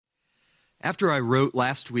After I wrote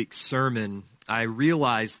last week's sermon, I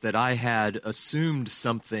realized that I had assumed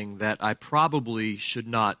something that I probably should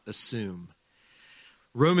not assume.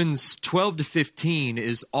 Romans 12 to 15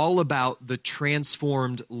 is all about the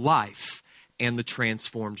transformed life and the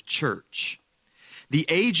transformed church. The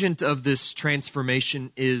agent of this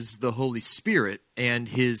transformation is the Holy Spirit, and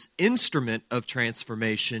his instrument of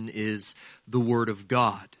transformation is the Word of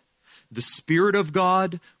God. The Spirit of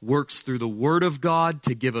God works through the Word of God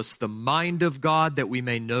to give us the mind of God that we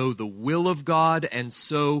may know the will of God and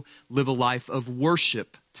so live a life of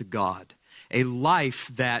worship to God, a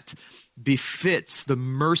life that befits the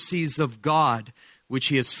mercies of God which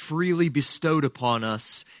He has freely bestowed upon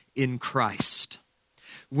us in Christ.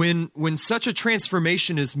 When such a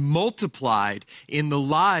transformation is multiplied in the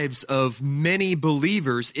lives of many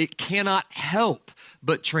believers, it cannot help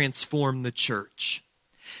but transform the church.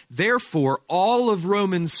 Therefore, all of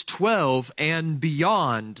Romans 12 and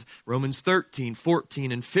beyond, Romans 13,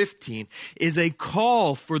 14, and 15, is a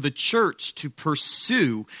call for the church to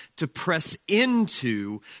pursue, to press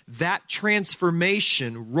into that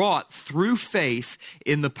transformation wrought through faith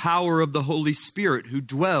in the power of the Holy Spirit who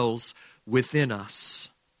dwells within us.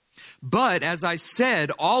 But, as I said,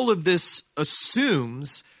 all of this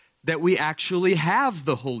assumes that we actually have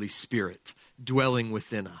the Holy Spirit dwelling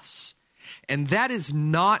within us. And that is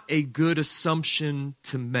not a good assumption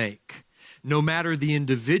to make, no matter the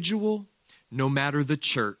individual, no matter the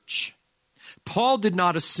church. Paul did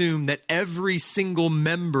not assume that every single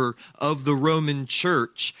member of the Roman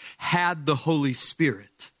church had the Holy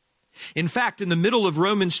Spirit. In fact, in the middle of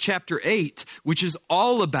Romans chapter 8, which is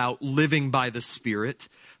all about living by the Spirit,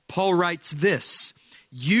 Paul writes this: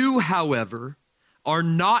 "You, however, are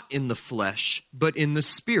not in the flesh, but in the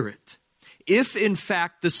Spirit, if in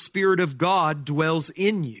fact the Spirit of God dwells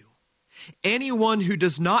in you. Anyone who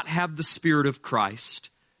does not have the Spirit of Christ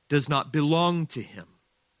does not belong to Him."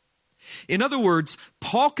 In other words,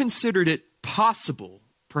 Paul considered it possible,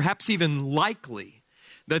 perhaps even likely,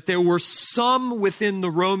 that there were some within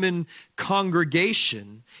the Roman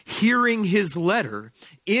congregation hearing his letter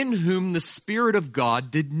in whom the Spirit of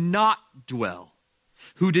God did not dwell,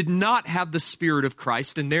 who did not have the Spirit of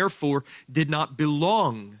Christ and therefore did not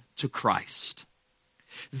belong to Christ.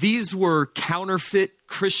 These were counterfeit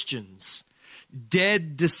Christians,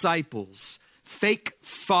 dead disciples, fake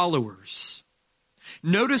followers.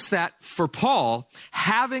 Notice that for Paul,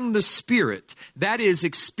 having the Spirit, that is,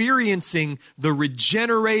 experiencing the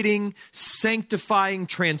regenerating, sanctifying,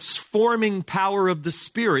 transforming power of the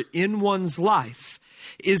Spirit in one's life,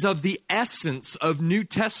 is of the essence of New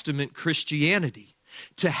Testament Christianity.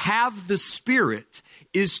 To have the Spirit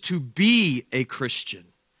is to be a Christian.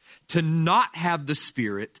 To not have the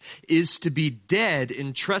Spirit is to be dead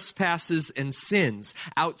in trespasses and sins,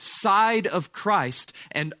 outside of Christ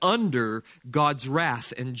and under God's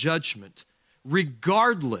wrath and judgment,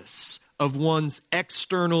 regardless of one's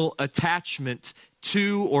external attachment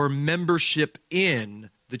to or membership in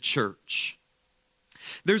the church.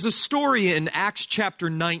 There's a story in Acts chapter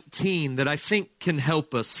 19 that I think can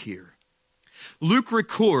help us here. Luke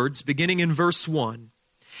records, beginning in verse 1,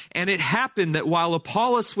 "And it happened that while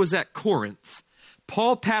Apollos was at Corinth,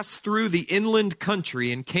 Paul passed through the inland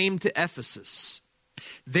country and came to Ephesus.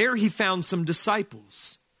 There he found some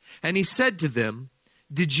disciples, and he said to them,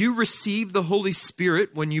 'Did you receive the Holy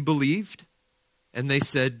Spirit when you believed?' And they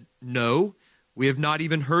said, 'No, we have not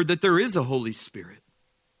even heard that there is a Holy Spirit.'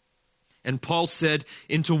 And Paul said,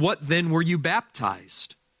 'Into what then were you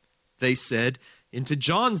baptized?' They said, 'Into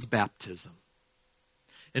John's baptism.'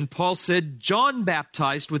 And Paul said, 'John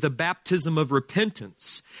baptized with a baptism of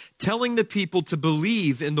repentance, telling the people to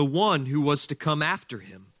believe in the one who was to come after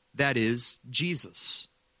him, that is, Jesus.'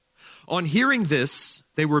 On hearing this,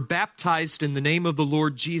 they were baptized in the name of the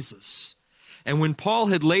Lord Jesus. And when Paul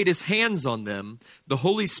had laid his hands on them, the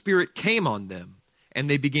Holy Spirit came on them, and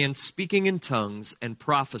they began speaking in tongues and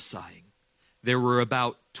prophesying. There were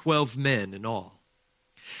about 12 men in all."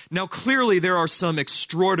 Now, clearly, there are some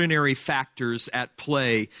extraordinary factors at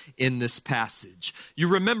play in this passage. You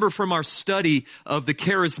remember from our study of the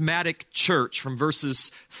charismatic church from verses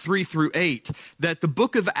 3 through 8 that the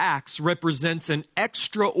book of Acts represents an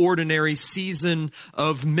extraordinary season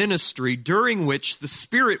of ministry during which the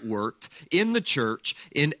Spirit worked in the church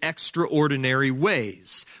in extraordinary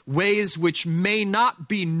ways, ways which may not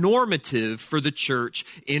be normative for the church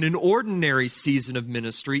in an ordinary season of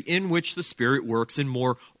ministry in which the Spirit works in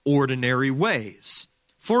more ordinary ways.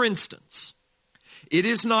 For instance, it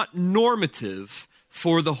is not normative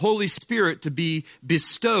for the Holy Spirit to be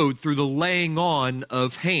bestowed through the laying on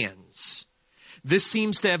of hands. This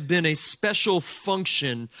seems to have been a special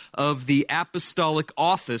function of the apostolic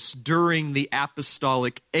office during the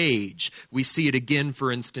apostolic age. We see it again,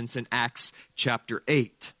 for instance, in Acts chapter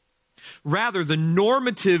 8. Rather, the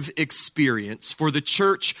normative experience for the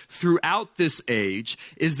church throughout this age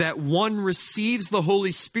is that one receives the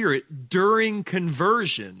Holy Spirit during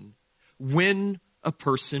conversion when a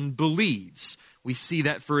person believes. We see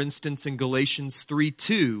that, for instance, in Galatians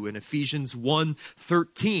 3:2 and Ephesians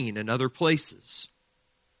 1:13 and other places.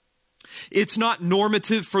 It's not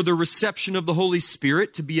normative for the reception of the Holy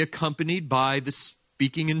Spirit to be accompanied by the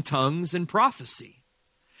speaking in tongues and prophecy.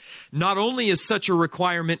 Not only is such a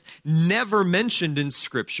requirement never mentioned in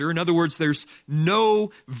Scripture, in other words, there's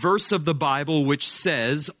no verse of the Bible which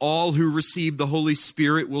says all who receive the Holy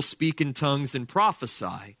Spirit will speak in tongues and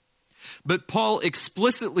prophesy. But Paul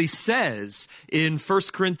explicitly says in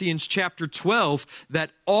 1 Corinthians chapter 12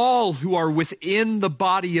 that all who are within the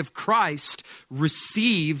body of Christ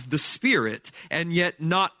receive the Spirit, and yet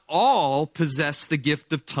not all possess the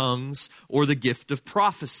gift of tongues or the gift of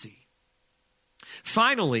prophecy.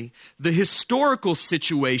 Finally, the historical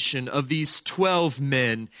situation of these 12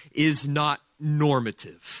 men is not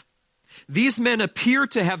normative. These men appear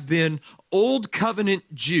to have been Old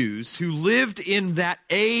Covenant Jews who lived in that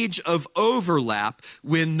age of overlap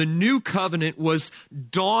when the New Covenant was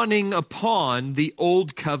dawning upon the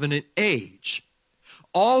Old Covenant age.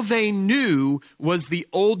 All they knew was the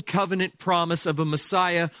Old Covenant promise of a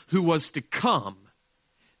Messiah who was to come.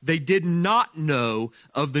 They did not know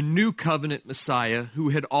of the New Covenant Messiah who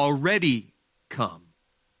had already come.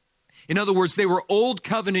 In other words, they were Old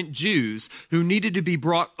Covenant Jews who needed to be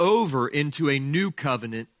brought over into a New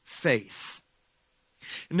Covenant faith.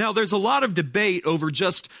 Now, there's a lot of debate over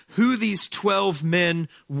just who these 12 men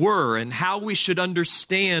were and how we should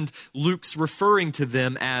understand Luke's referring to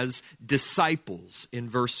them as disciples in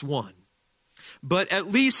verse 1. But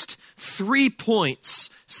at least 3 points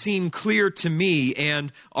seem clear to me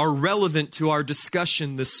and are relevant to our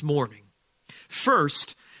discussion this morning.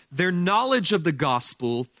 First, their knowledge of the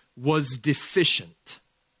gospel was deficient.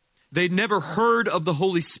 They'd never heard of the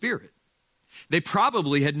Holy Spirit. They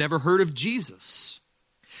probably had never heard of Jesus.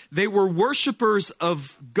 They were worshipers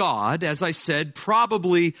of God, as I said,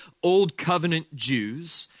 probably Old Covenant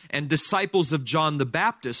Jews and disciples of John the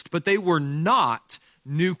Baptist, but they were not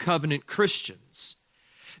New Covenant Christians.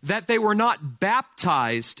 That they were not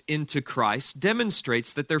baptized into Christ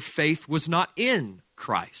demonstrates that their faith was not in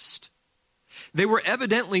Christ. They were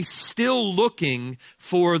evidently still looking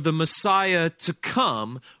for the Messiah to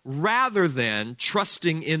come rather than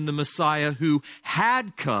trusting in the Messiah who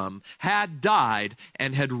had come, had died,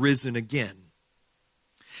 and had risen again.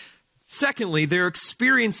 Secondly, their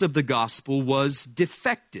experience of the gospel was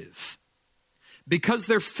defective. Because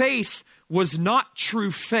their faith was not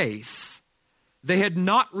true faith, they had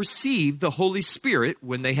not received the Holy Spirit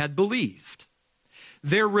when they had believed.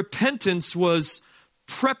 Their repentance was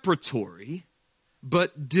preparatory,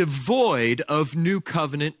 but devoid of New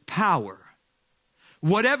Covenant power.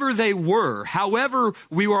 Whatever they were, however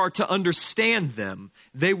we are to understand them,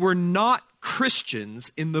 they were not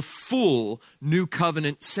Christians in the full New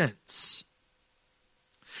Covenant sense.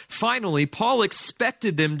 Finally, Paul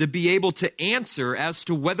expected them to be able to answer as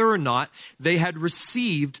to whether or not they had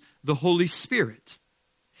received the Holy Spirit.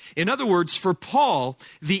 In other words, for Paul,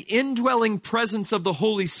 the indwelling presence of the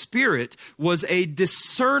Holy Spirit was a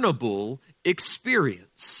discernible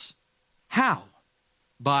experience. How?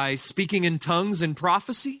 By speaking in tongues and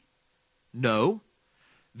prophecy? No.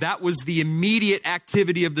 That was the immediate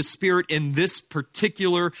activity of the Spirit in this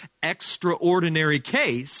particular extraordinary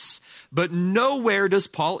case. But nowhere does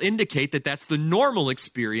Paul indicate that that's the normal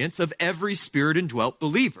experience of every Spirit-indwelt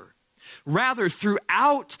believer. Rather,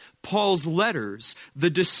 throughout Paul's letters, the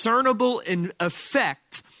discernible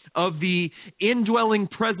effect of the indwelling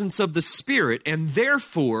presence of the Spirit, and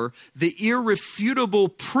therefore the irrefutable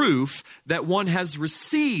proof that one has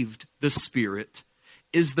received the Spirit,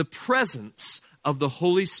 is the presence of the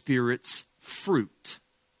Holy Spirit's fruit.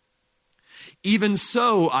 Even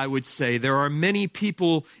so, I would say, there are many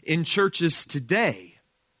people in churches today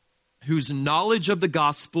whose knowledge of the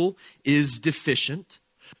gospel is deficient,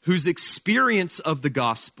 whose experience of the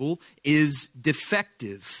gospel is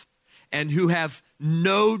defective, and who have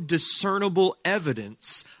no discernible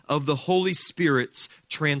evidence of the Holy Spirit's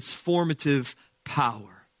transformative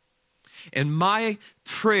power. And my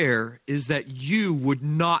prayer is that you would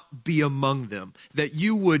not be among them, that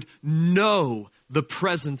you would know the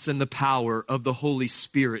presence and the power of the Holy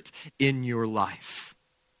Spirit in your life.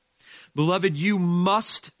 Beloved, you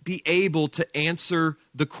must be able to answer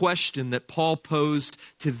the question that Paul posed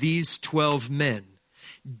to these 12 men.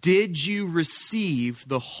 did you receive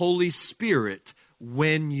the Holy Spirit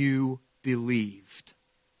when you believed?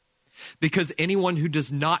 Because anyone who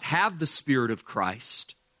does not have the Spirit of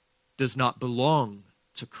Christ does not belong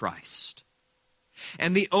to Christ.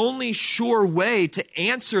 And the only sure way to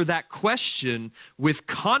answer that question with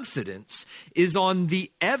confidence is on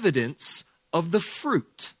the evidence of the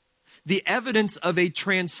fruit, the evidence of a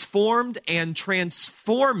transformed and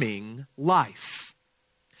transforming life.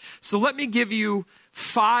 So let me give you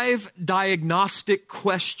 5 diagnostic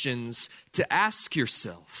questions to ask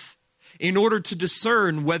yourself in order to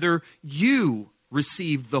discern whether you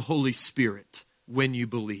received the Holy Spirit when you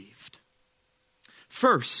believed.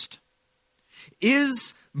 First,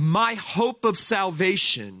 is my hope of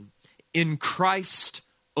salvation in Christ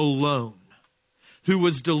alone, who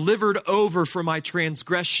was delivered over for my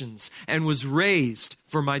transgressions and was raised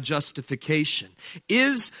for my justification?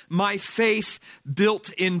 Is my faith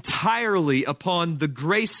built entirely upon the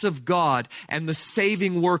grace of God and the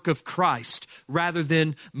saving work of Christ rather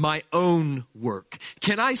than my own work?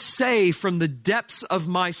 Can I say from the depths of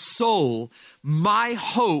my soul, my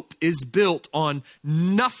hope is built on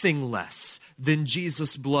nothing less than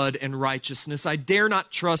Jesus' blood and righteousness? I dare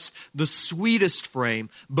not trust the sweetest frame,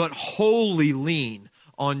 but wholly lean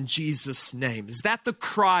on Jesus' name. Is that the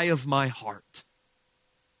cry of my heart?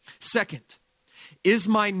 Second, is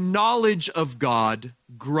my knowledge of God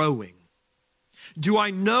growing? Do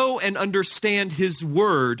I know and understand His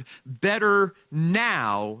Word better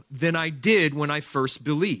now than I did when I first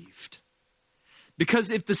believed?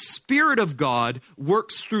 Because if the Spirit of God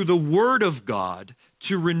works through the Word of God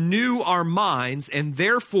to renew our minds and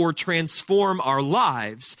therefore transform our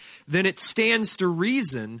lives, then it stands to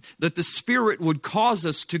reason that the Spirit would cause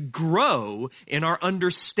us to grow in our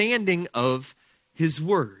understanding of His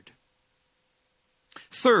Word.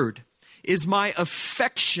 Third, is my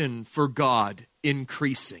affection for God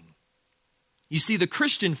increasing? You see, the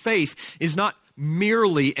Christian faith is not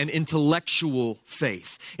merely an intellectual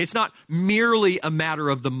faith. It's not merely a matter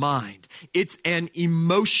of the mind. It's an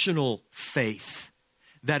emotional faith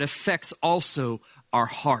that affects also our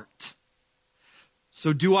heart.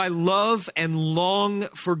 So do I love and long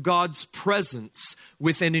for God's presence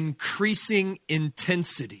with an increasing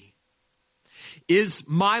intensity? Is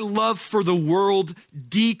my love for the world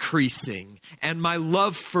decreasing and my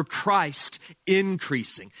love for Christ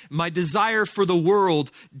increasing? My desire for the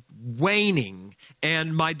world waning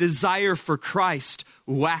and my desire for Christ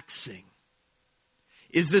waxing?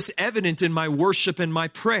 Is this evident in my worship and my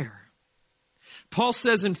prayer? Paul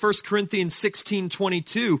says in 1 Corinthians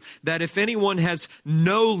 16:22 that if anyone has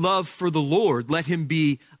no love for the Lord, let him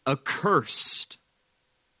be accursed.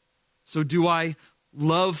 So do I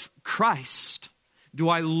love Christ? Do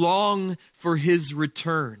I long for His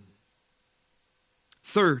return?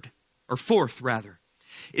 Fourth,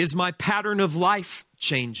 is my pattern of life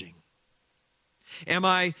changing? Am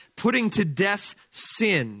I putting to death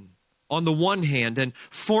sin on the one hand and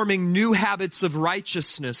forming new habits of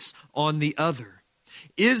righteousness on the other?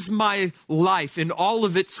 Is my life in all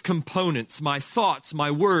of its components, my thoughts, my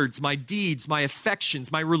words, my deeds, my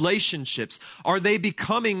affections, my relationships, are they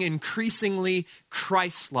becoming increasingly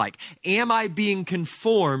Christ-like? Am I being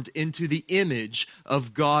conformed into the image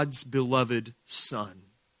of God's beloved Son?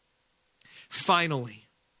 Finally,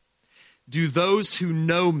 do those who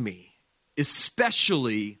know me,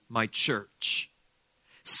 especially my church,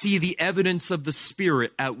 see the evidence of the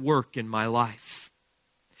Spirit at work in my life?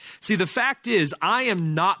 See, the fact is, I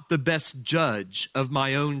am not the best judge of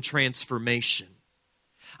my own transformation.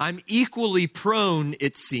 I'm equally prone,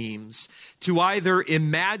 it seems, to either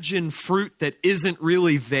imagine fruit that isn't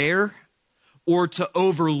really there or to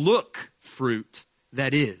overlook fruit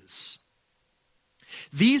that is.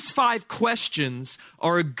 These 5 questions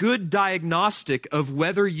are a good diagnostic of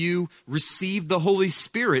whether you received the Holy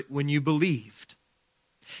Spirit when you believed.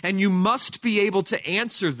 And you must be able to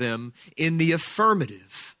answer them in the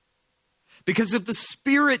affirmative. Because if the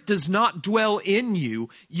Spirit does not dwell in you,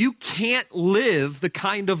 you can't live the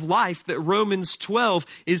kind of life that Romans 12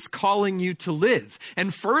 is calling you to live.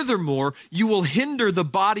 And furthermore, you will hinder the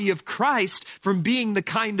body of Christ from being the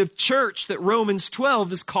kind of church that Romans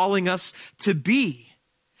 12 is calling us to be.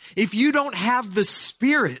 If you don't have the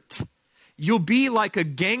Spirit, you'll be like a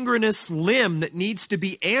gangrenous limb that needs to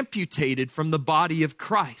be amputated from the body of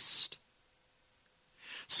Christ.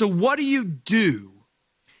 So what do you do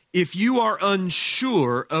if you are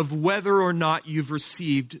unsure of whether or not you've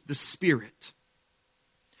received the Spirit?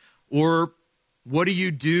 Or what do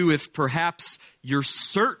you do if perhaps you're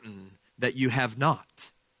certain that you have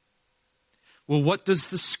not? Well, what does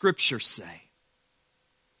the Scripture say?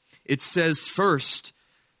 It says first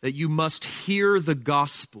that you must hear the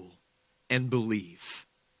gospel and believe.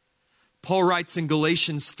 Paul writes in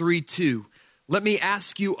Galatians 3:2, let me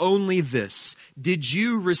ask you only this. Did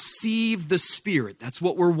you receive the Spirit? That's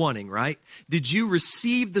what we're wanting, right? Did you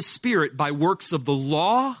receive the Spirit by works of the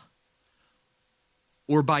law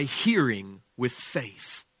or by hearing with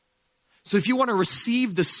faith? So if you want to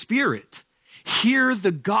receive the Spirit, hear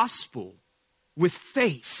the gospel with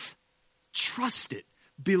faith. Trust it.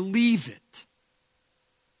 Believe it.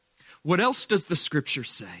 What else does the Scripture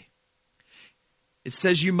say? It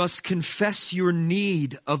says you must confess your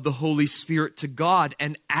need of the Holy Spirit to God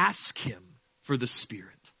and ask Him for the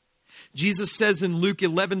Spirit. Jesus says in Luke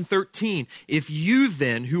 11:13, if you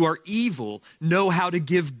then, who are evil, know how to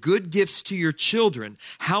give good gifts to your children,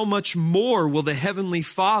 how much more will the Heavenly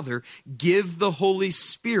Father give the Holy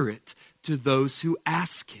Spirit to those who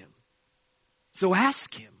ask Him? So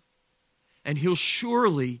ask Him, and He'll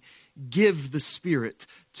surely give the Spirit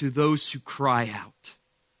to those who cry out.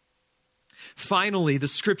 Finally, the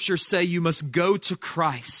Scriptures say you must go to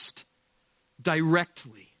Christ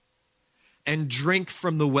directly and drink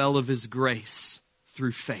from the well of His grace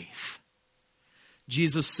through faith.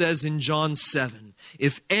 Jesus says in John 7,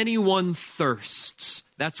 if anyone thirsts,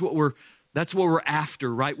 that's what we're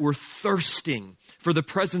after, right? We're thirsting for the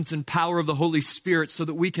presence and power of the Holy Spirit so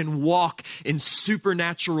that we can walk in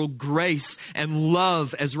supernatural grace and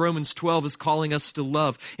love as Romans 12 is calling us to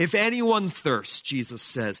love. If anyone thirsts, Jesus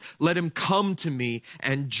says, let him come to me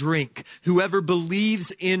and drink. Whoever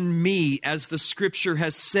believes in me, as the Scripture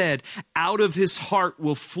has said, out of his heart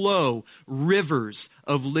will flow rivers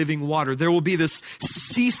of living water. There will be this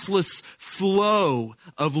ceaseless flow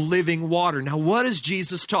of living water. Now, what is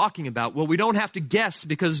Jesus talking about? Well, we don't have to guess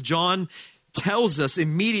because John tells us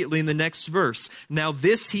immediately in the next verse. Now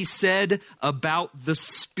this he said about the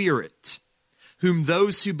Spirit, whom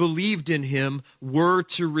those who believed in him were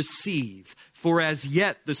to receive. For as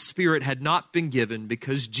yet the Spirit had not been given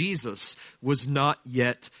because Jesus was not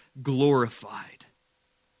yet glorified.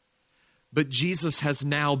 But Jesus has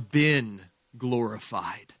now been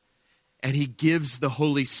glorified, and He gives the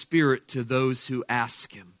Holy Spirit to those who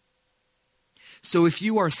ask Him. So if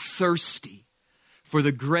you are thirsty for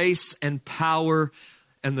the grace and power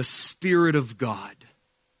and the Spirit of God,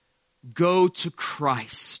 go to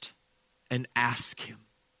Christ and ask Him.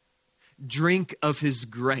 Drink of His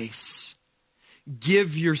grace.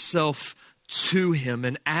 Give yourself to Him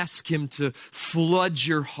and ask Him to flood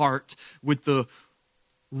your heart with the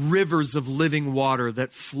rivers of living water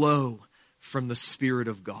that flow from the Spirit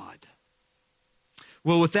of God.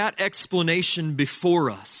 Well, with that explanation before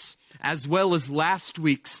us, as well as last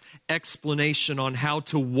week's explanation on how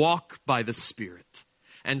to walk by the Spirit,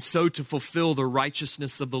 and so to fulfill the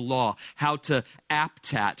righteousness of the law, how to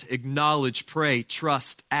aptat, acknowledge, pray,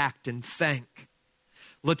 trust, act, and thank.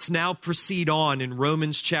 Let's now proceed on in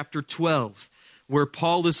Romans chapter 12, where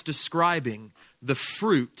Paul is describing the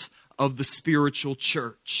fruit of the spiritual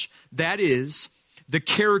church. That is, the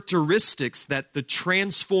characteristics that the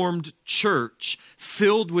transformed church,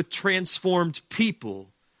 filled with transformed people,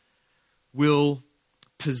 will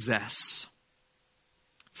possess.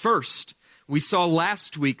 First, we saw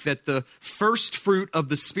last week that the first fruit of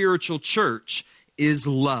the spiritual church is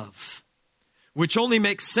love, which only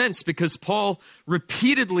makes sense because Paul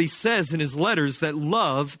repeatedly says in his letters that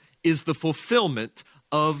love is the fulfillment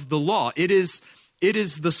of the law. It is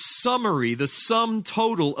the summary, the sum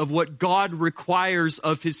total of what God requires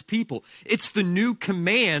of His people. It's the new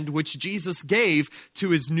command which Jesus gave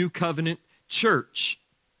to His new covenant church.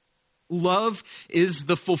 Love is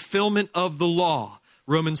the fulfillment of the law.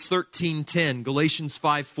 Romans 13:10, Galatians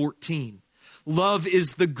 5:14. Love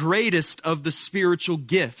is the greatest of the spiritual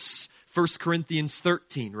gifts. 1 Corinthians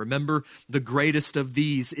 13. Remember, the greatest of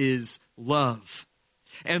these is love.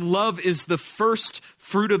 And love is the first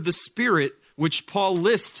fruit of the Spirit, which Paul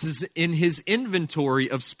lists in his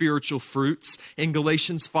inventory of spiritual fruits in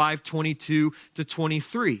Galatians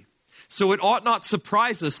 5:22-23. So it ought not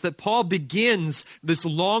surprise us that Paul begins this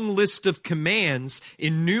long list of commands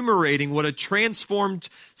enumerating what a transformed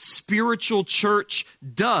spiritual church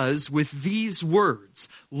does with these words: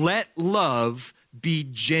 let love be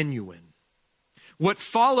genuine. What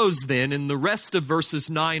follows then in the rest of verses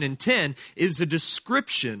 9 and 10 is a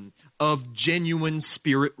description of genuine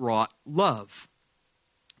Spirit-wrought love.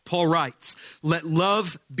 Paul writes, let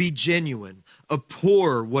love be genuine,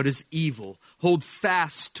 abhor what is evil, hold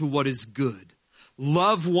fast to what is good.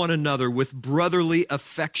 Love one another with brotherly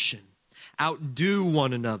affection. Outdo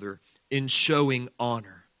one another in showing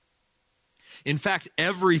honor. In fact,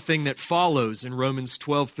 everything that follows in Romans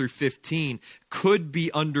 12 through 15 could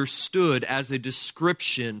be understood as a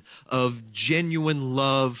description of genuine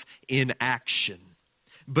love in action.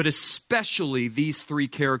 But especially these three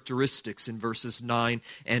characteristics in verses 9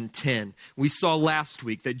 and 10. We saw last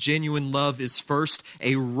week that genuine love is first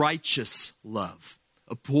a righteous love.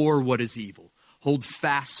 Abhor what is evil. Hold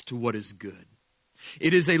fast to what is good.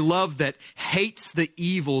 It is a love that hates the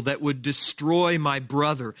evil that would destroy my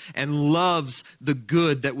brother and loves the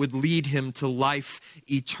good that would lead him to life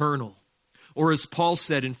eternal. Or as Paul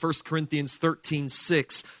said in 1 Corinthians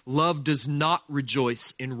 13:6, love does not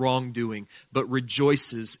rejoice in wrongdoing, but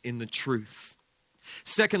rejoices in the truth.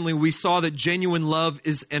 Secondly, we saw that genuine love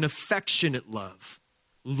is an affectionate love.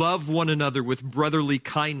 Love one another with brotherly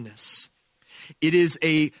kindness. It is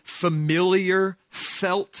a familiar,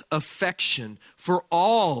 felt affection for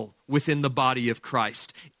all within the body of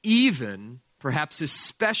Christ, even, perhaps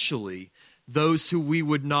especially, those who we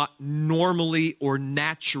would not normally or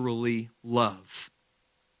naturally love.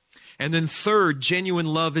 And then third, genuine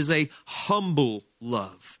love is a humble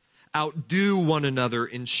love. Outdo one another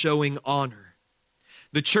in showing honor.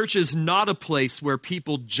 The church is not a place where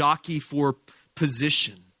people jockey for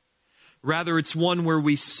position. Rather, it's one where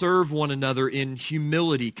we serve one another in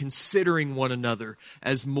humility, considering one another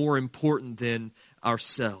as more important than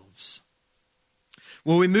ourselves.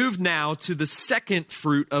 Well, we move now to the second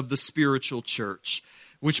fruit of the spiritual church,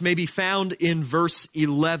 which may be found in verse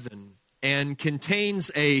 11 and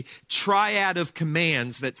contains a triad of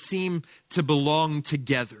commands that seem to belong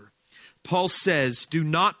together. Paul says, "Do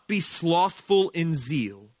not be slothful in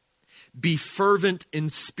zeal, be fervent in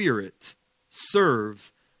spirit,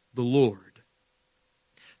 serve the Lord."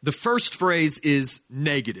 The first phrase is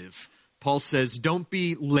negative. Paul says, don't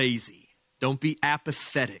be lazy, don't be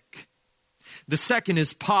apathetic. The second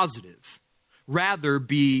is positive. Rather,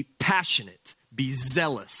 be passionate, be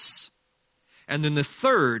zealous. And then the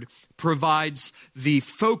third provides the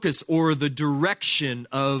focus or the direction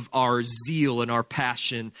of our zeal and our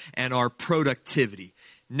passion and our productivity,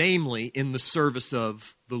 namely in the service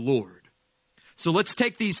of the Lord. So let's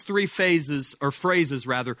take these three phrases,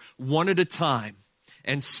 one at a time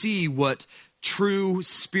and see what true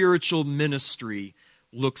spiritual ministry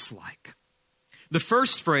looks like. The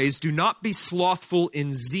first phrase, do not be slothful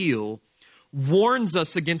in zeal, warns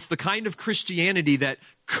us against the kind of Christianity that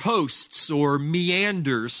coasts or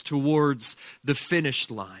meanders towards the finish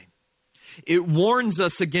line. It warns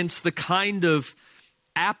us against the kind of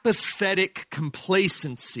apathetic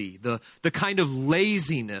complacency, the kind of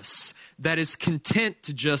laziness that is content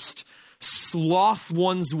to just sloth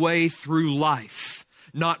one's way through life,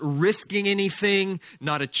 not risking anything,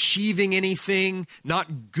 not achieving anything,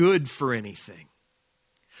 not good for anything.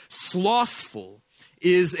 Slothful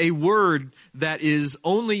is a word that is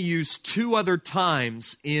only used two other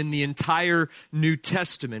times in the entire New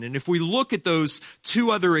Testament. And if we look at those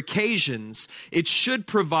two other occasions, it should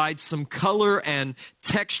provide some color and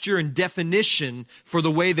texture and definition for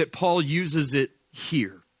the way that Paul uses it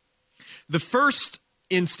here. The first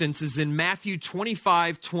instance is in Matthew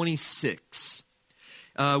 25:26,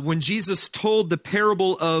 when Jesus told the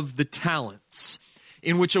parable of the talents,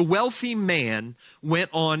 in which a wealthy man went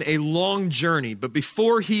on a long journey. But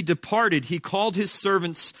before he departed, he called his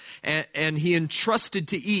servants and he entrusted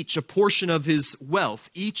to each a portion of his wealth,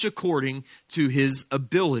 each according to his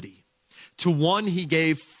ability. To one he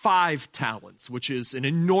gave 5 talents, which is an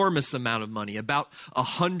enormous amount of money, about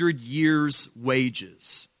 100 years'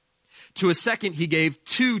 wages. To a second he gave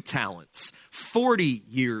 2 talents, 40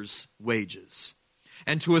 years' wages.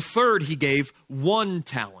 And to a third he gave 1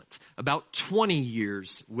 talent, about 20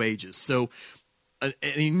 years' wages. So an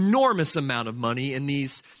enormous amount of money in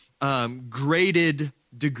these graded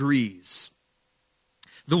degrees.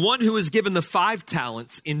 The one who was given the 5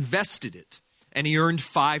 talents invested it, and he earned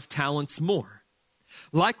 5 talents more.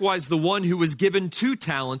 Likewise, the one who was given 2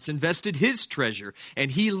 talents invested his treasure, and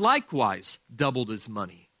he likewise doubled his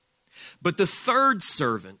money. But the third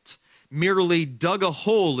servant merely dug a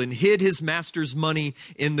hole and hid his master's money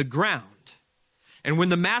in the ground. And when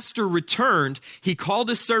the master returned, he called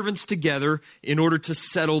his servants together in order to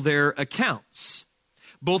settle their accounts.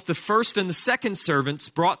 Both the first and the second servants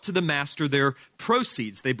brought to the master their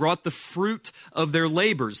proceeds. They brought the fruit of their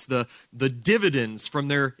labors, the dividends from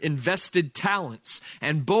their invested talents.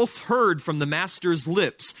 And both heard from the master's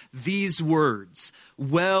lips these words,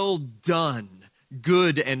 "Well done,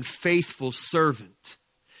 good and faithful servant.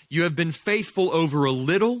 You have been faithful over a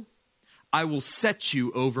little, I will set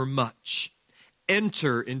you over much.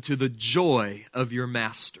 Enter into the joy of your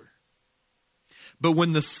master." But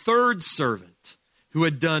when the third servant who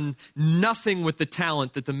had done nothing with the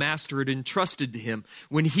talent that the master had entrusted to him,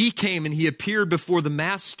 when he came and he appeared before the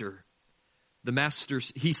master,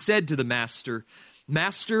 he said to the master,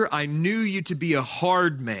 "Master, I knew you to be a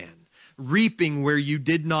hard man, reaping where you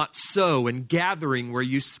did not sow and gathering where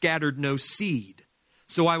you scattered no seed.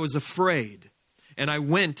 So I was afraid, and I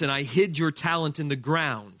went and I hid your talent in the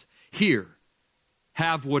ground. Here,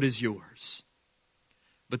 have what is yours."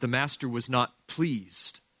 But the master was not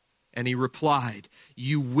pleased, and he replied,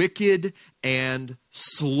 "You wicked and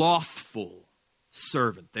slothful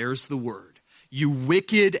servant." There's the word. "You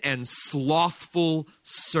wicked and slothful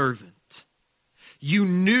servant. You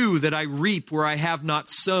knew that I reap where I have not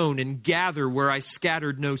sown and gather where I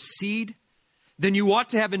scattered no seed. Then you ought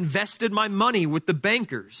to have invested my money with the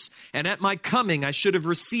bankers, and at my coming I should have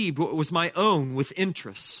received what was my own with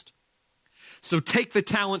interest. So take the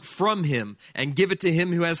talent from him and give it to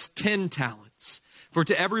him who has 10 talents. For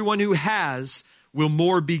to everyone who has will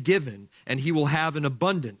more be given, and he will have an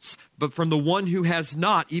abundance. But from the one who has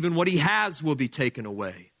not, even what he has will be taken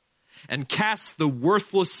away. And cast the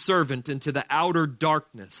worthless servant into the outer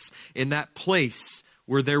darkness, in that place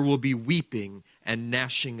where there will be weeping and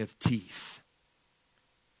gnashing of teeth."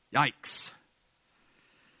 Yikes.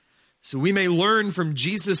 So we may learn from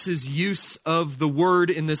Jesus' use of the word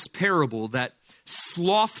in this parable that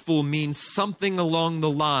slothful means something along the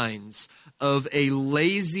lines of a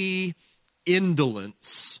lazy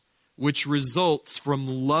indolence which results from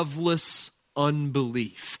loveless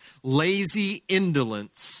unbelief. Lazy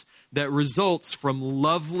indolence that results from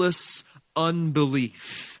loveless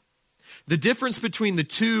unbelief. The difference between the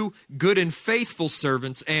two good and faithful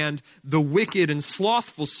servants and the wicked and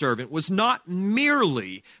slothful servant was not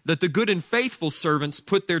merely that the good and faithful servants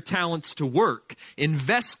put their talents to work,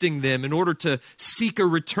 investing them in order to seek a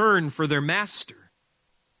return for their master,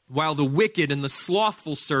 while the wicked and the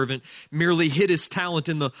slothful servant merely hid his talent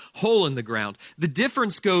in the hole in the ground. The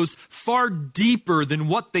difference goes far deeper than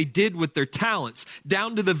what they did with their talents,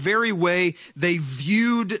 down to the very way they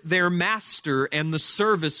viewed their master and the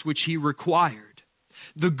service which he required.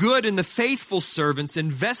 The good and the faithful servants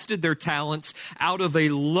invested their talents out of a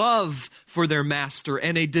love for their master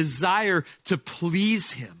and a desire to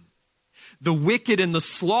please him. The wicked and the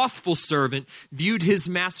slothful servant viewed his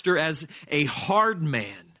master as a hard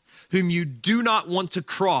man, whom you do not want to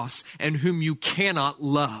cross and whom you cannot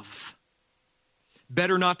love.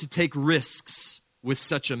 Better not to take risks with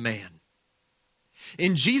such a man.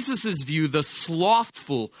 In Jesus' view, the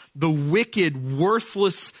slothful, the wicked,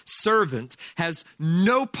 worthless servant has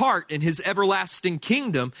no part in his everlasting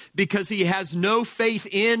kingdom because he has no faith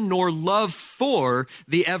in nor love for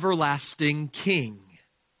the everlasting King.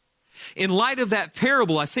 In light of that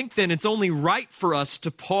parable, I think then it's only right for us to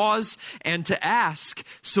pause and to ask,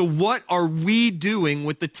 so what are we doing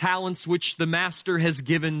with the talents which the master has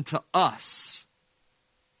given to us?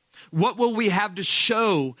 What will we have to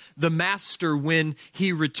show the master when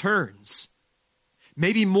he returns?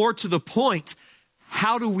 Maybe more to the point,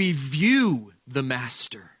 how do we view the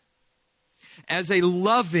master? As a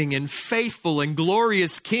loving and faithful and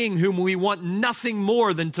glorious king whom we want nothing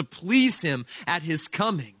more than to please him at his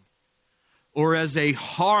coming? Or as a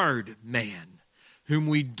hard man whom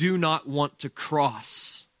we do not want to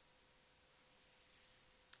cross?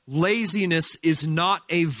 Laziness is not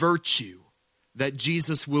a virtue that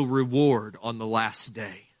Jesus will reward on the last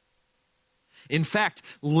day. In fact,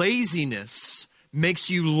 laziness makes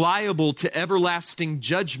you liable to everlasting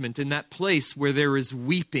judgment in that place where there is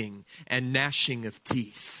weeping and gnashing of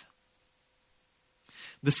teeth.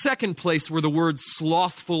 The second place where the word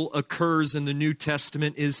slothful occurs in the New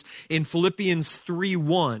Testament is in Philippians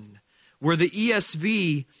 3:1, where the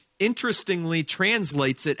ESV interestingly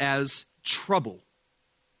translates it as trouble.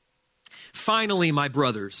 "Finally, my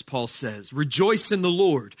brothers," Paul says, "rejoice in the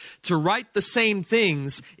Lord. To write the same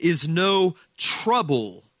things is no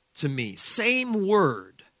trouble to me." Same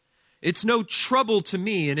word. It's no trouble to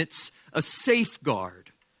me, and it's a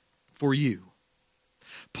safeguard for you.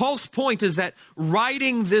 Paul's point is that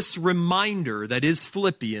writing this reminder that is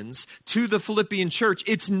Philippians to the Philippian church,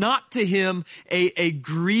 it's not to him a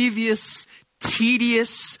grievous,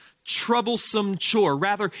 tedious, troublesome chore.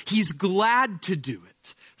 Rather, he's glad to do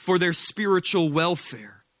it for their spiritual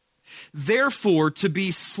welfare. Therefore, to be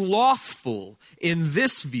slothful in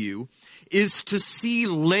this view is to see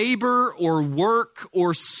labor or work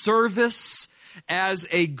or service as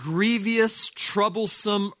a grievous,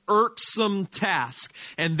 troublesome, irksome task,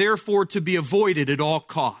 and therefore to be avoided at all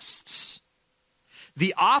costs.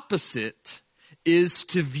 The opposite is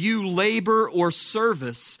to view labor or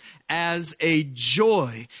service as a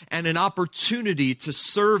joy and an opportunity to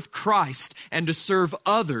serve Christ and to serve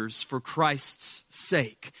others for Christ's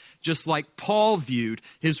sake. Just like Paul viewed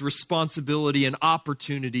his responsibility and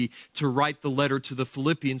opportunity to write the letter to the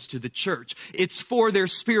Philippians to the church. It's for their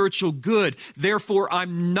spiritual good. Therefore,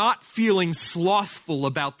 I'm not feeling slothful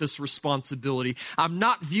about this responsibility. I'm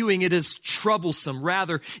not viewing it as troublesome.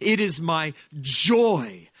 Rather, it is my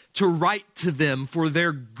joy to write to them for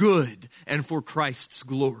their good and for Christ's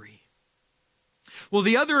glory. Well,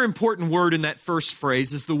 the other important word in that first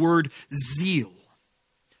phrase is the word zeal.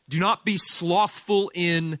 Do not be slothful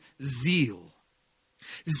in zeal.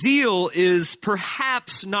 Zeal is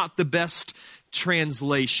perhaps not the best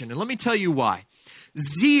translation, and let me tell you why.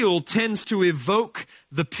 Zeal tends to evoke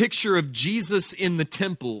the picture of Jesus in the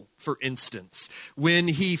temple, for instance, when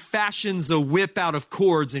he fashions a whip out of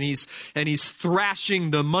cords and he's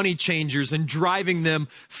thrashing the money changers and driving them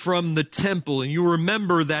from the temple. And you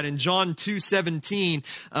remember that in John 2:17,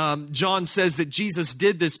 John says that Jesus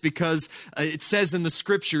did this because it says in the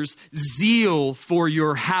scriptures, zeal for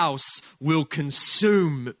your house will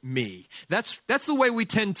consume me. That's the way we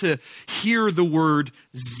tend to hear the word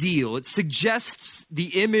zeal. It suggests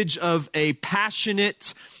the image of a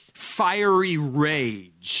passionate, fiery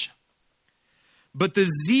rage. But the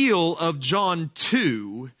zeal of John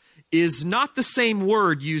 2 is not the same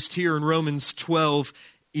word used here in Romans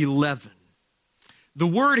 12:11. The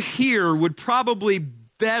word here would probably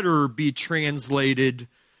better be translated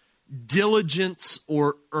diligence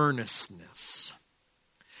or earnestness.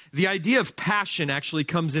 The idea of passion actually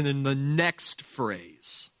comes in the next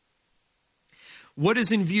phrase. What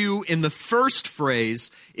is in view in the first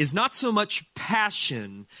phrase is not so much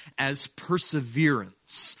passion as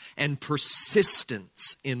perseverance and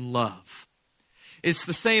persistence in love. It's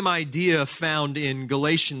the same idea found in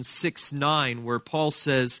Galatians 6:9, where Paul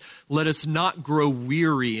says, "Let us not grow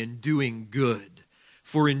weary in doing good,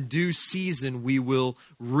 for in due season we will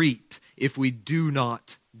reap if we do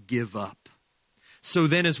not give up." So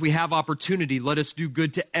then, as we have opportunity, let us do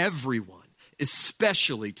good to everyone,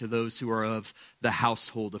 especially to those who are of the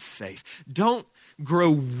household of faith. Don't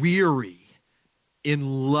grow weary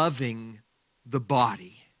in loving the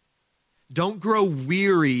body. Don't grow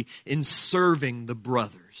weary in serving the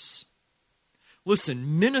brothers.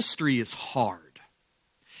 Listen, ministry is hard.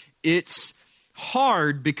 It's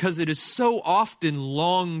hard because it is so often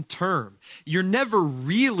long-term. You're never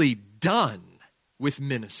really done with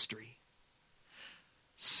ministry.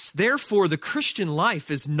 Therefore, the Christian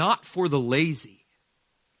life is not for the lazy.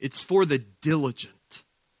 It's for the diligent.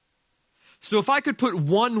 So if I could put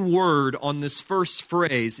one word on this first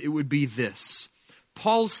phrase, it would be this.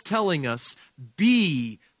 Paul's telling us,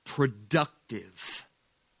 be productive.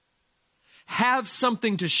 Have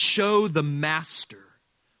something to show the master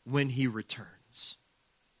when he returns.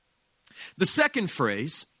 The second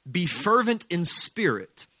phrase, be fervent in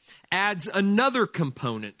spirit, adds another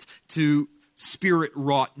component to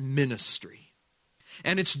Spirit-wrought ministry.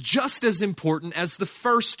 And it's just as important as the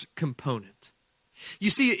first component.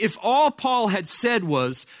 You see, if all Paul had said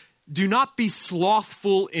was, do not be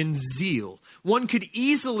slothful in zeal, one could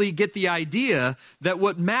easily get the idea that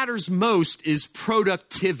what matters most is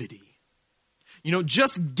productivity.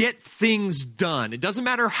 Just get things done. It doesn't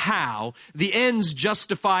matter how. The ends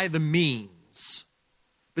justify the means.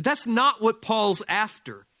 But that's not what Paul's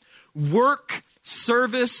after. Work,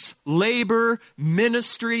 service, labor,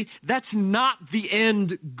 ministry, that's not the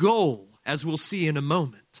end goal, as we'll see in a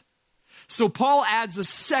moment. So Paul adds a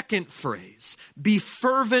second phrase, be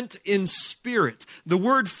fervent in spirit. The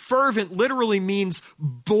word fervent literally means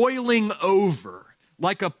boiling over,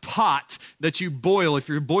 like a pot that you boil. If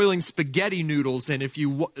you're boiling spaghetti noodles, and if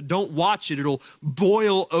you don't watch it, it'll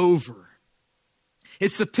boil over.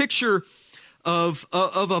 It's the picture of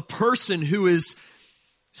a person who is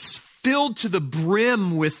filled to the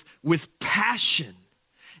brim with passion,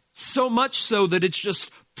 so much so that it's just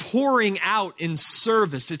pouring out in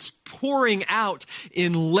service. It's pouring out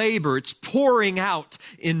in labor. It's pouring out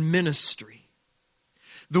in ministry.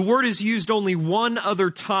 The word is used only one other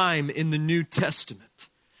time in the New Testament,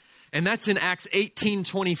 and that's in Acts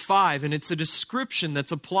 18:25, and it's a description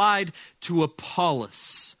that's applied to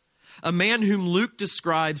Apollos, a man whom Luke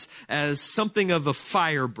describes as something of a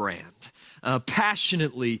firebrand.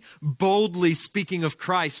 Passionately, boldly speaking of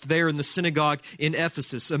Christ there in the synagogue in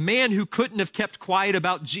Ephesus. A man who couldn't have kept quiet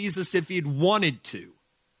about Jesus if he'd wanted to.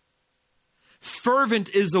 Fervent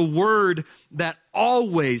is a word that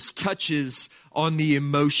always touches on the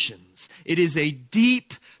emotions. It is a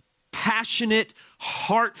deep, passionate,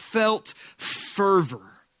 heartfelt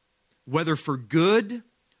fervor, whether for good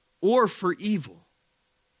or for evil.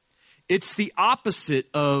 It's the opposite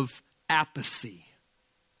of apathy,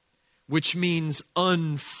 which means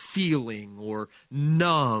unfeeling or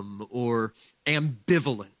numb or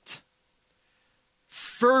ambivalent.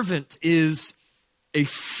 Fervent is a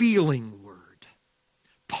feeling word.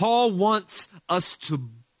 Paul wants us to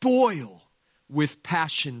boil with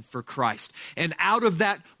passion for Christ. And out of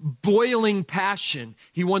that boiling passion,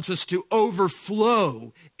 he wants us to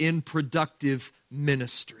overflow in productive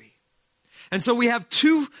ministry. And so we have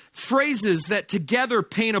two phrases that together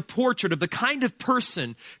paint a portrait of the kind of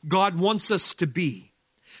person God wants us to be.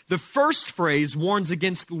 The first phrase warns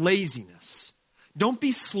against laziness. Don't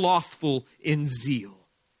be slothful in zeal.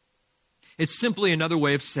 It's simply another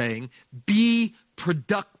way of saying, be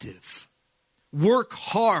productive. Work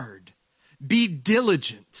hard. Be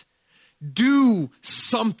diligent. Do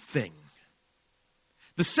something.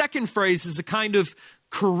 The second phrase is a kind of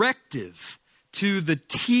corrective to the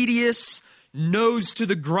tedious, nose to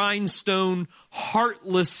the grindstone,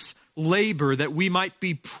 heartless labor that we might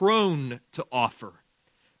be prone to offer.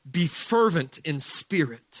 Be fervent in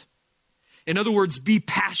spirit. In other words, be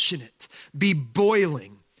passionate, be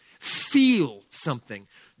boiling, feel something,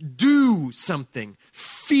 do something,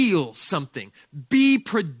 feel something, be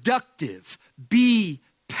productive, be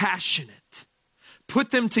passionate.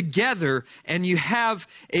 Put them together and you have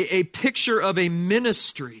a picture of a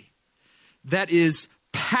ministry that is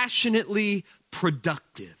passionately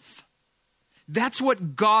productive. That's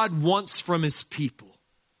what God wants from his people.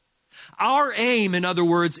 Our aim, in other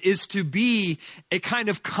words, is to be a kind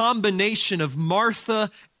of combination of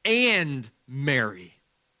Martha and Mary.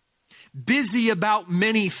 Busy about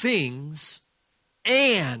many things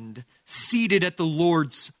and seated at the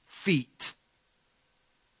Lord's feet.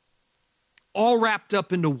 All wrapped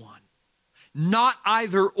up into one. Not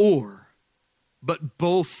either or, but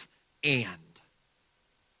both and.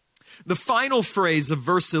 The final phrase of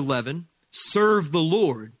verse 11, serve the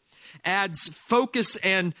Lord, adds focus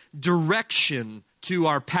and direction to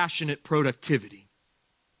our passionate productivity.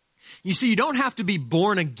 You see, you don't have to be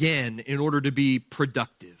born again in order to be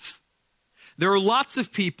productive. There are lots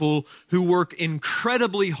of people who work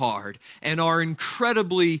incredibly hard and are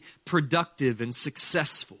incredibly productive and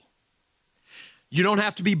successful. You don't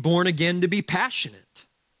have to be born again to be passionate.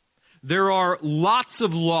 There are lots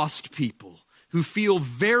of lost people who feel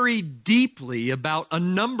very deeply about a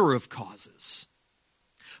number of causes.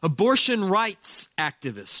 Abortion rights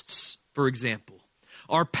activists, for example,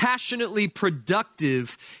 are passionately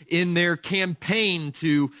productive in their campaign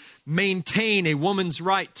to maintain a woman's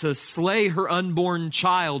right to slay her unborn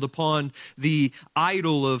child upon the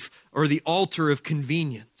idol of, or the altar of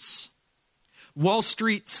convenience. Wall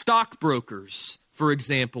Street stockbrokers, for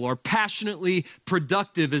example, are passionately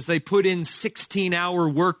productive as they put in 16-hour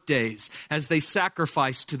workdays as they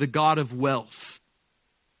sacrifice to the god of wealth.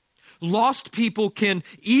 Lost people can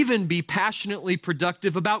even be passionately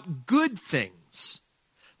productive about good things,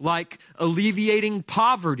 like alleviating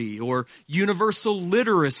poverty or universal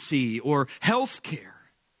literacy or health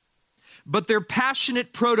care. But their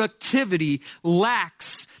passionate productivity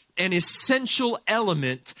lacks an essential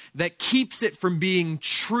element that keeps it from being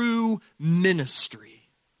true ministry.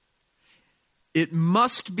 It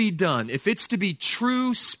must be done. If it's to be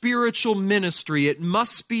true spiritual ministry, it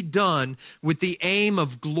must be done with the aim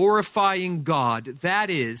of glorifying God. That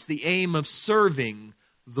is, the aim of serving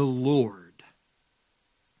the Lord.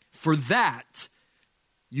 For that,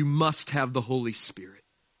 you must have the Holy Spirit.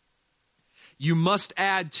 You must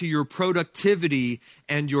add to your productivity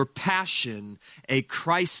and your passion a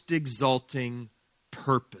Christ-exalting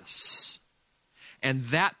purpose. And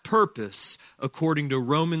that purpose, according to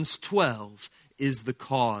Romans 12, is the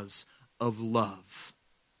cause of love.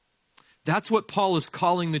 That's what Paul is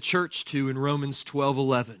calling the church to in Romans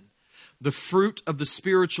 12:11. The fruit of the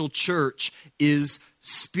spiritual church is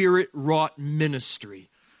spirit-wrought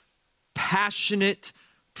ministry, passionate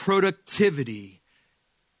productivity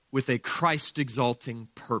with a Christ-exalting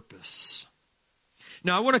purpose.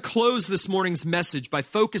 Now, I want to close this morning's message by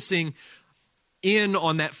focusing in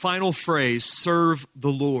on that final phrase, serve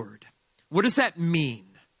the Lord. What does that mean?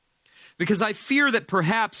 Because I fear that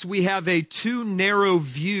perhaps we have a too narrow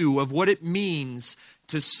view of what it means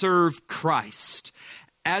to serve Christ,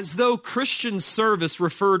 as though Christian service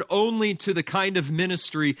referred only to the kind of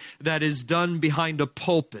ministry that is done behind a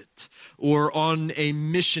pulpit or on a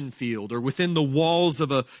mission field or within the walls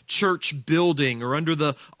of a church building or under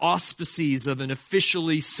the auspices of an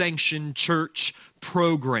officially sanctioned church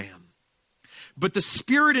program. But the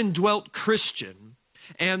Spirit-indwelt Christian,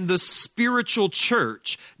 and the spiritual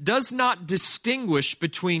church does not distinguish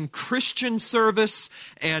between Christian service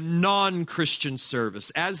and non-Christian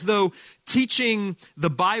service, as though teaching the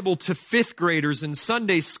Bible to fifth graders in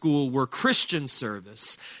Sunday school were Christian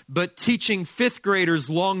service, but teaching fifth graders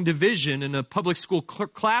long division in a public school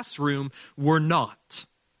classroom were not.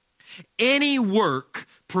 Any work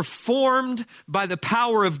performed by the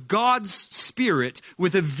power of God's Spirit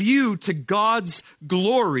with a view to God's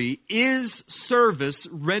glory is service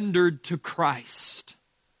rendered to Christ.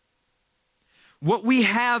 What we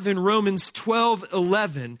have in Romans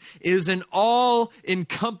 12:11 is an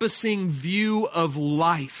all-encompassing view of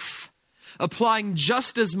life, applying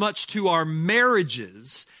just as much to our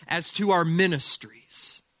marriages as to our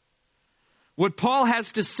ministries. What Paul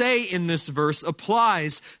has to say in this verse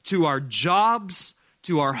applies to our jobs,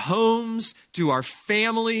 to our homes, to our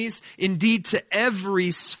families, indeed to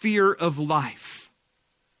every sphere of life.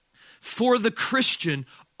 For the Christian,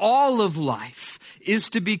 all of life is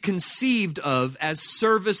to be conceived of as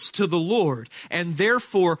service to the Lord, and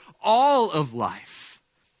therefore all of life,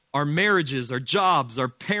 our marriages, our jobs, our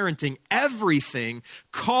parenting, everything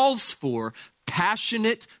calls for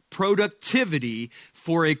passionate productivity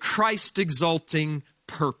for a Christ-exalting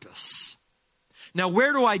purpose. Now,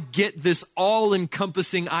 where do I get this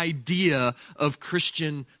all-encompassing idea of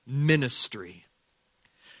Christian ministry?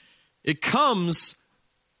 It comes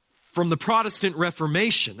from the Protestant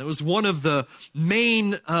Reformation. It was one of the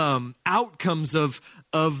main outcomes of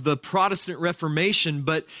the Protestant Reformation,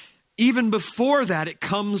 but even before that, it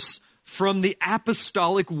comes from the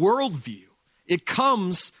apostolic worldview. It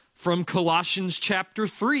comes from Colossians chapter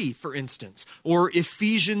 3, for instance, or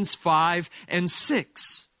Ephesians 5 and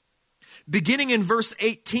 6. Beginning in verse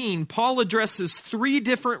 18, Paul addresses three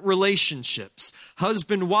different relationships: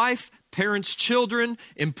 husband-wife, parents-children,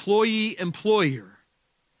 employee-employer,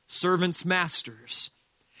 servants-masters.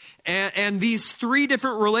 And these three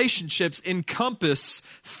different relationships encompass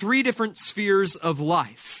three different spheres of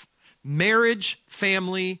life: marriage,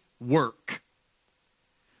 family, work.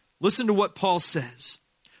 Listen to what Paul says.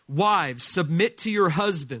 Wives, submit to your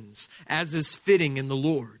husbands as is fitting in the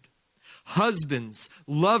Lord. Husbands,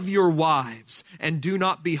 love your wives and do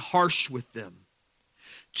not be harsh with them.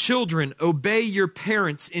 Children, obey your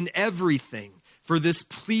parents in everything, for this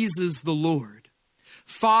pleases the Lord.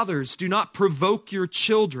 Fathers, do not provoke your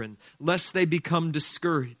children, lest they become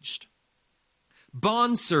discouraged.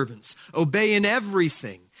 Bondservants, obey in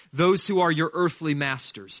everything those who are your earthly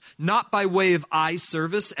masters, not by way of eye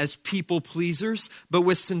service as people pleasers, but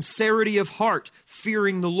with sincerity of heart,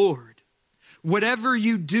 fearing the Lord. Whatever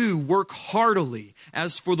you do, work heartily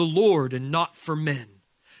as for the Lord and not for men,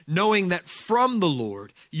 knowing that from the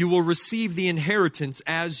Lord you will receive the inheritance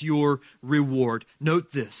as your reward.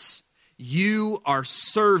 Note this: you are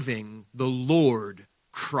serving the Lord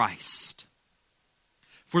Christ.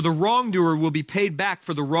 For the wrongdoer will be paid back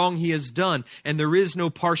for the wrong he has done, and there is no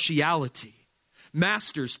partiality.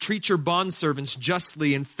 Masters, treat your bondservants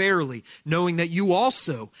justly and fairly, knowing that you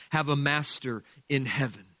also have a master in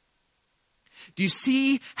heaven. Do you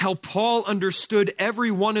see how Paul understood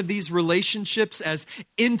every one of these relationships as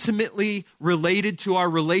intimately related to our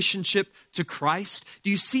relationship to Christ? Do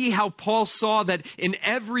you see how Paul saw that in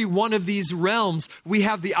every one of these realms we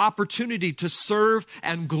have the opportunity to serve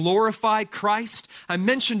and glorify Christ? I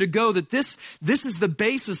mentioned ago that this is the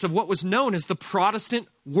basis of what was known as the Protestant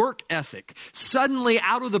work ethic. Suddenly,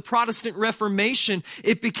 out of the Protestant Reformation,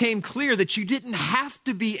 it became clear that you didn't have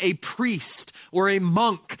to be a priest or a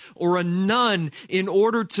monk or a nun in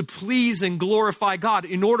order to please and glorify God,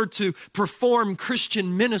 in order to perform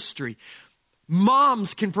Christian ministry.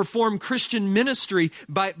 Moms can perform Christian ministry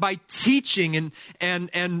by teaching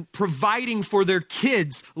and providing for their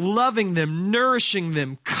kids, loving them, nourishing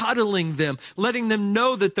them, cuddling them, letting them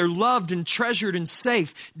know that they're loved and treasured and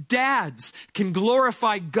safe. Dads can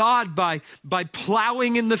glorify God by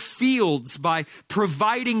plowing in the fields, by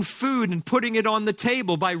providing food and putting it on the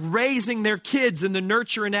table, by raising their kids in the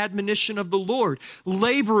nurture and admonition of the Lord.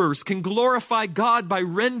 Laborers can glorify God by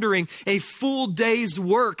rendering a full day's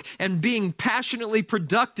work and being passionately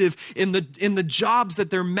productive in the jobs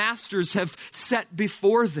that their masters have set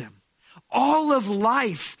before them. All of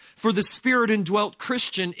life for the Spirit-indwelt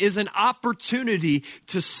Christian is an opportunity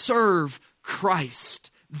to serve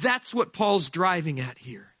Christ. That's what Paul's driving at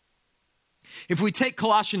here. If we take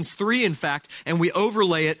Colossians 3, in fact, and we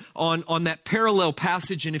overlay it on that parallel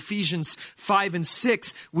passage in Ephesians 5 and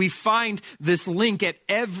 6, we find this link at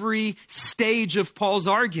every stage of Paul's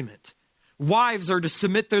argument. Wives are to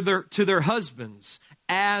submit to their husbands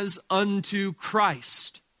as unto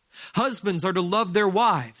Christ. Husbands are to love their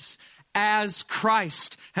wives as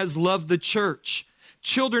Christ has loved the church.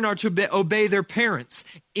 Children are to obey their parents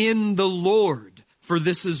in the Lord, for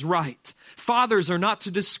this is right. Fathers are not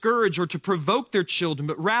to discourage or to provoke their children,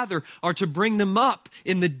 but rather are to bring them up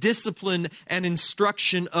in the discipline and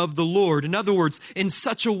instruction of the Lord. In other words, in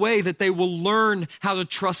such a way that they will learn how to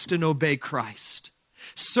trust and obey Christ.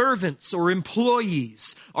 Servants or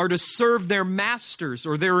employees are to serve their masters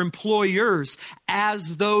or their employers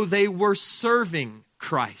as though they were serving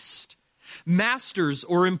Christ. Masters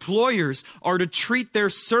or employers are to treat their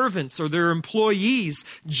servants or their employees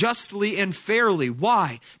justly and fairly.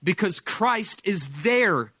 Why? Because Christ is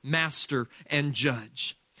their master and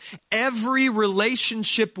judge. Every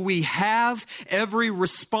relationship we have, every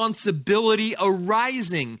responsibility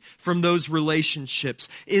arising from those relationships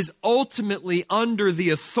is ultimately under the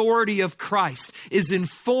authority of Christ, is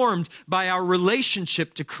informed by our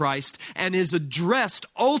relationship to Christ, and is addressed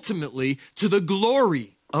ultimately to the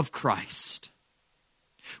glory of Christ.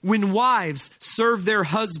 When wives serve their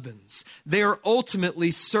husbands, they are ultimately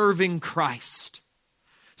serving Christ.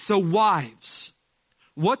 So wives,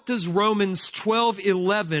 what does Romans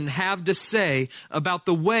 12:11 have to say about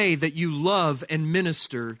the way that you love and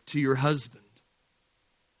minister to your husband?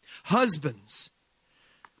 Husbands,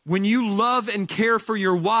 when you love and care for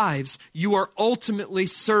your wives, you are ultimately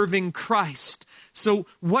serving Christ. So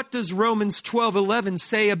what does Romans 12:11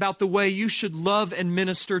 say about the way you should love and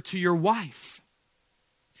minister to your wife?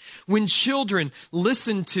 When children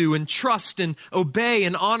listen to and trust and obey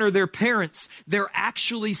and honor their parents, they're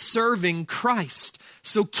actually serving Christ.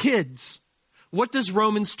 So kids, what does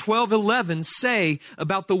Romans 12:11 say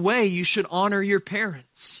about the way you should honor your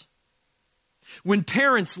parents? When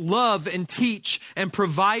parents love and teach and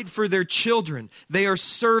provide for their children, they are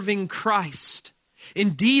serving Christ.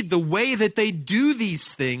 Indeed, the way that they do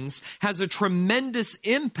these things has a tremendous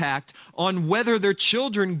impact on whether their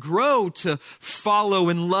children grow to follow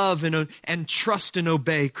and love and trust and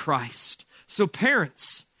obey Christ. So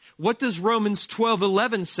parents, what does Romans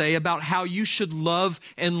 12:11 say about how you should love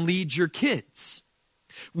and lead your kids?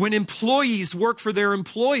 When employees work for their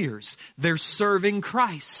employers, they're serving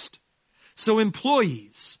Christ. So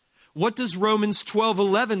employees, what does Romans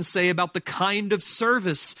 12:11 say about the kind of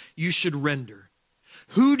service you should render?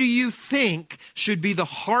 Who do you think should be the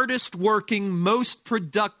hardest working, most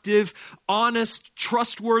productive, honest,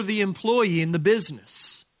 trustworthy employee in the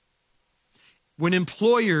business? When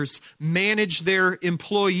employers manage their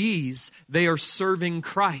employees, they are serving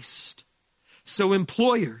Christ. So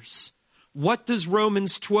employers, what does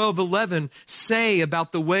Romans 12:11 say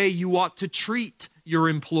about the way you ought to treat your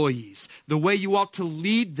employees, the way you ought to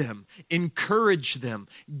lead them, encourage them,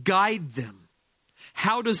 guide them?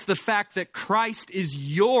 How does the fact that Christ is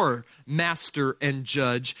your master and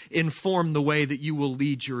judge inform the way that you will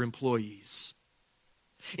lead your employees?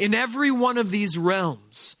 In every one of these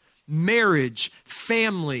realms, marriage,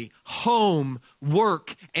 family, home,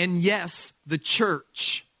 work, and yes, the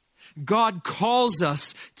church, God calls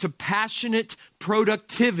us to passionate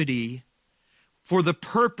productivity for the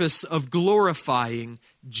purpose of glorifying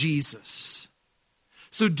Jesus.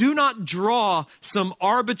 So do not draw some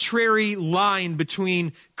arbitrary line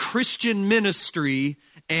between Christian ministry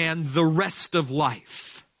and the rest of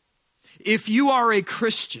life. If you are a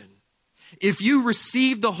Christian, if you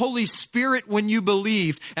received the Holy Spirit when you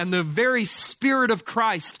believed, and the very Spirit of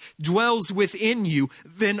Christ dwells within you,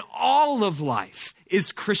 then all of life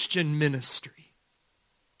is Christian ministry.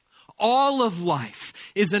 All of life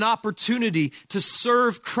is an opportunity to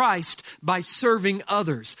serve Christ by serving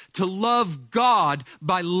others, to love God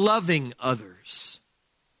by loving others.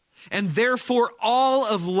 And therefore, all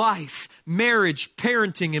of life, marriage,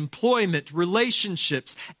 parenting, employment,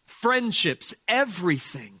 relationships, friendships,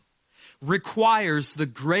 everything requires the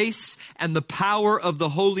grace and the power of the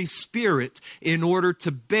Holy Spirit in order to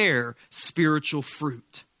bear spiritual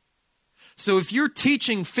fruit. So if you're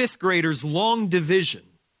teaching fifth graders long division,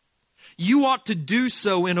 you ought to do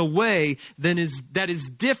so in a way that is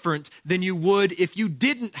different than you would if you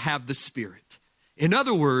didn't have the Spirit. In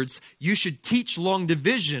other words, you should teach long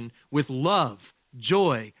division with love,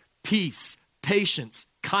 joy, peace, patience,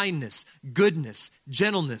 kindness, goodness,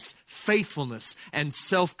 gentleness, faithfulness, and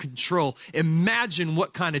self-control. Imagine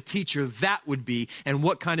what kind of teacher that would be and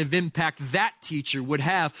what kind of impact that teacher would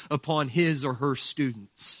have upon his or her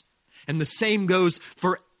students. And the same goes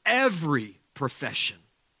for every profession.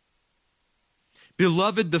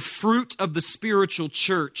 Beloved, the fruit of the spiritual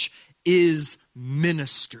church is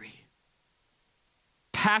ministry.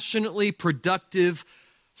 Passionately productive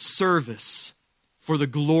service for the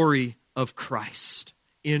glory of Christ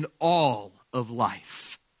in all of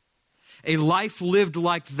life. A life lived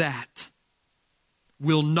like that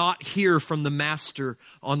will not hear from the Master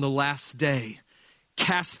on the last day.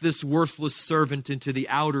 Cast this worthless servant into the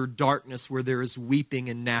outer darkness where there is weeping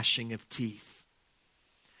and gnashing of teeth.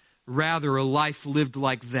 Rather, a life lived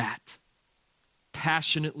like that,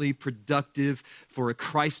 passionately productive for a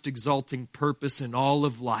Christ-exalting purpose in all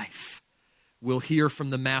of life, will hear from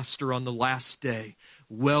the Master on the last day,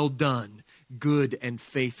 "Well done, good and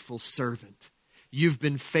faithful servant. You've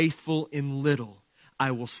been faithful in little. I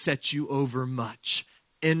will set you over much.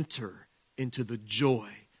 Enter into the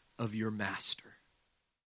joy of your Master."